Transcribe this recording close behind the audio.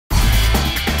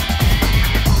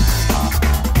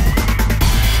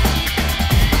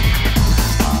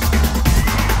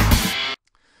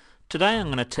Today I'm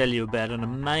going to tell you about an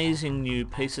amazing new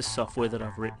piece of software that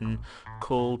I've written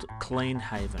called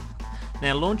CleanHaven.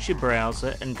 Now launch your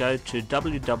browser and go to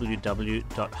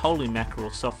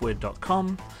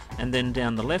www.holymackerelsoftware.com, and then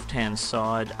down the left hand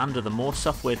side under the More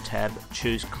Software tab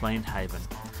choose CleanHaven.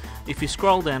 If you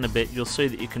scroll down a bit you'll see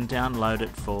that you can download it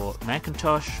for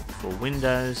Macintosh, for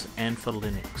Windows and for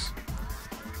Linux.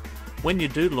 When you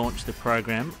do launch the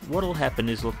program, what will happen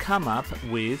is it'll come up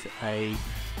with a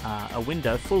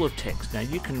window full of text. Now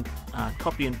you can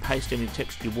copy and paste any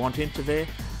text you want into there.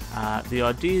 The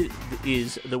idea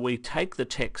is that we take the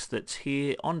text that's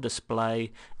here on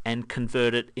display and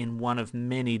convert it in one of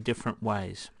many different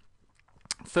ways.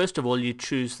 First of all, you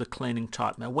choose the cleaning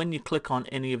type. Now when you click on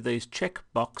any of these check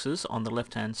boxes on the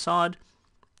left hand side,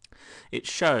 it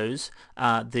shows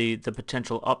the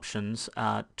potential options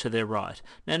to their right.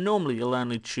 Now normally you'll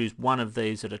only choose one of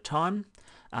these at a time,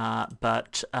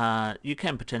 but you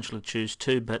can potentially choose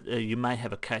two, but you may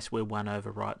have a case where one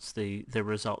overwrites the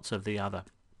results of the other.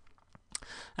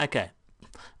 Okay,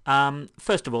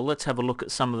 first of all let's have a look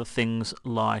at some of the things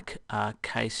like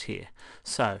case here.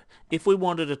 So if we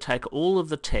wanted to take all of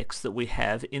the text that we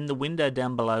have in the window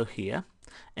down below here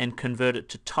and convert it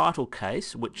to title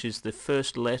case, which is the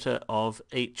first letter of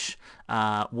each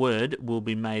word will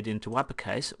be made into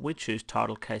uppercase, we choose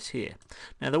title case here.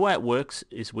 Now the way it works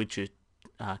is we choose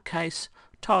case,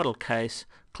 title case,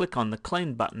 click on the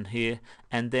clean button here,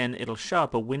 and then it'll show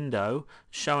up a window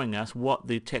showing us what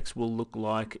the text will look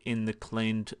like in the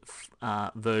cleaned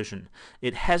version.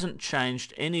 It hasn't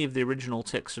changed any of the original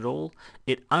text at all.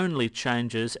 It only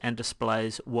changes and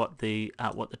displays what the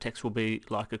text will be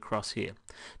like across here.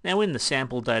 Now in the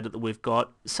sample data that we've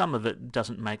got, some of it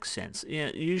doesn't make sense.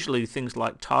 Usually things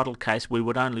like title case we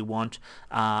would only want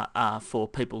for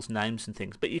people's names and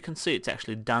things, but you can see it's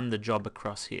actually done the job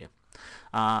across here.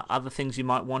 Other things you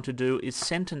might want to do is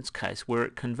sentence case, where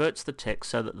it converts the text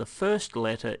so that the first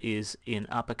letter is in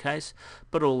uppercase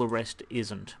but all the rest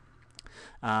isn't.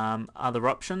 Other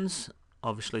options,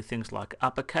 obviously things like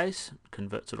uppercase,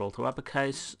 converts it all to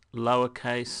uppercase,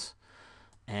 lowercase,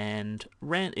 and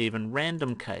even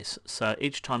random case. So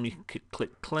each time you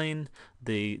click clean,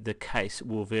 the case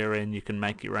will vary and you can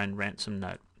make your own ransom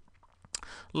note.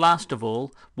 Last of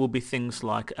all will be things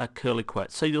like curly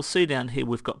quotes. So you'll see down here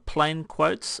we've got plain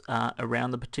quotes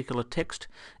around the particular text.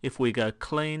 If we go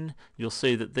clean, you'll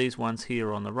see that these ones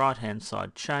here on the right hand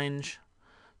side change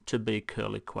to be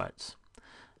curly quotes.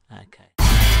 Okay.